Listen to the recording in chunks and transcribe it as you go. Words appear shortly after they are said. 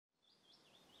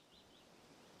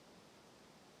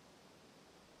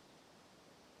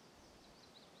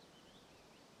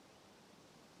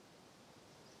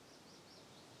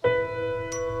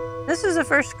This is the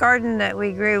first garden that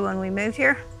we grew when we moved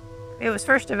here. It was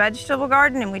first a vegetable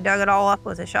garden and we dug it all up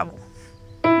with a shovel.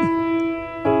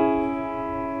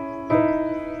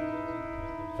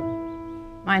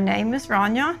 My name is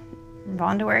Ranja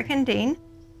and Dean.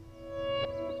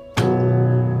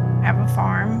 I have a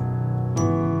farm,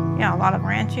 a lot of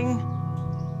ranching.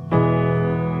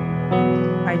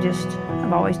 I just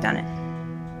have always done it.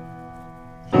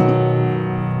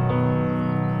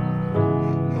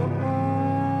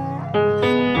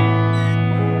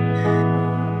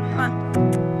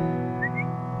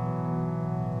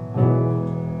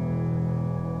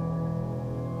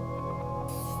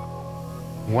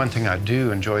 One thing I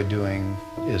do enjoy doing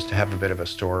is to have a bit of a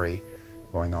story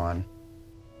going on.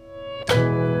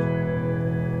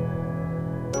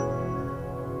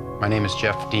 My name is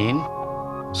Jeff Dean,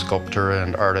 sculptor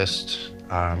and artist.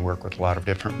 I work with a lot of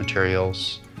different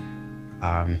materials,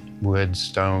 wood,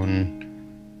 stone,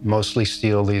 mostly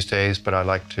steel these days, but I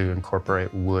like to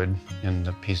incorporate wood in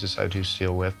the pieces I do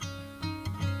steel with.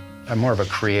 I'm more of a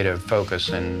creative focus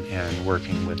in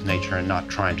working with nature and not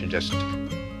trying to just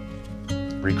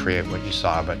recreate what you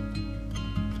saw, but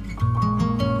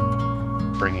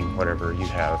bringing whatever you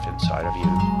have inside of you.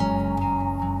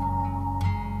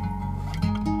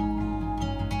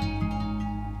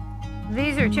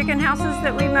 These are chicken houses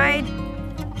that we made.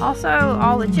 Also,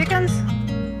 all the chickens,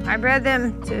 I bred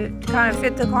them to kind of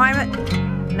fit the climate.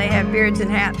 They have beards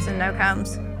and hats and no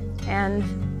combs. And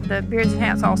the beards and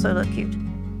hats also look cute.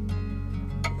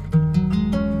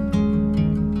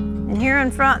 Here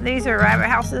in front, these are rabbit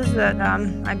houses that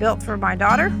I built for my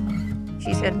daughter.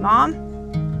 She said, "Mom,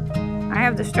 I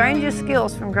have the strangest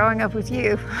skills from growing up with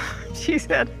you." She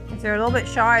said, if they're a little bit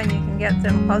shy and you can get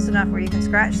them close enough where you can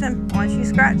scratch them, once you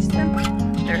scratch them,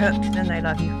 they're hooked, then they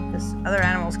love you, because other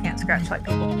animals can't scratch like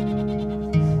people.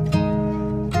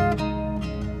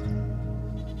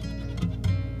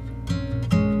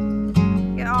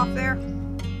 Get off there.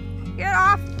 Get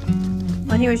off.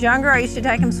 When he was younger, I used to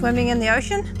take him swimming in the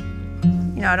ocean.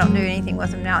 I don't do anything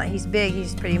with him now that he's big.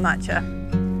 He's pretty much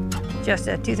just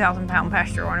a 2,000-pound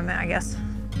pasture ornament, I guess.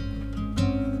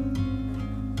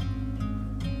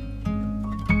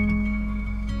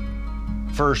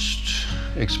 First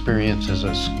experience as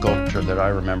a sculptor that I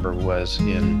remember was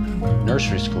in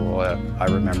nursery school. I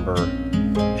remember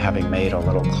having made a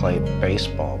little clay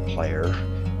baseball player.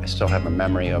 I still have a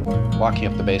memory of walking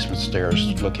up the basement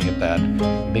stairs, looking at that,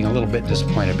 and being a little bit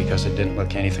disappointed because it didn't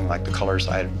look anything like the colors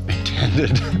I had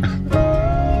intended.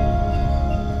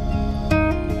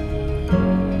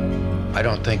 I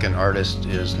don't think an artist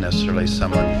is necessarily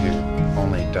someone who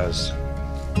only does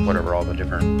whatever all the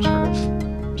different sort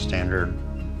of standard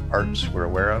arts we're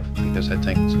aware of, because I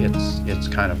think it's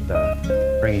kind of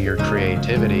the bringing your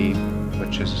creativity,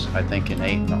 which is, I think,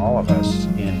 innate in all of us,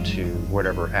 into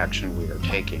whatever action we are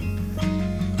taking.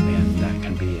 And that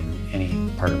can be in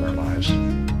any part of our lives.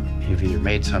 You've either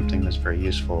made something that's very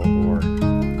useful or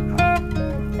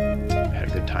had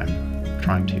a good time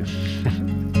trying to.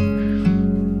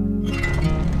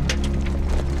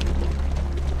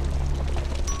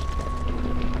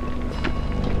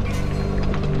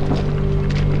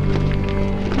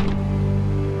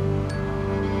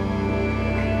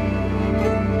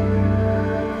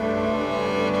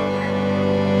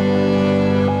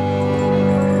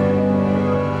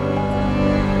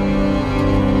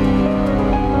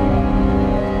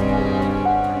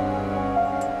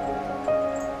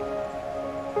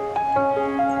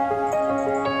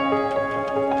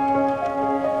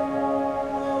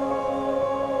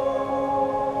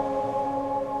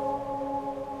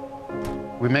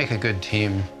 We make a good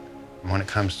team when it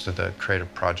comes to the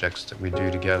creative projects that we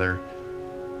do together.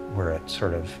 We're at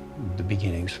sort of the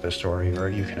beginnings of a story, or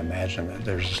you can imagine that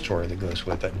there's a story that goes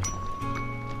with it.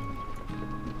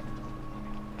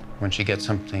 When she gets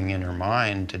something in her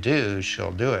mind to do,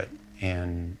 she'll do it.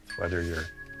 And whether you're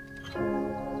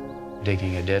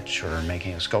digging a ditch or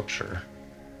making a sculpture,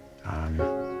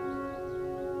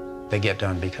 they get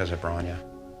done because of Ranja.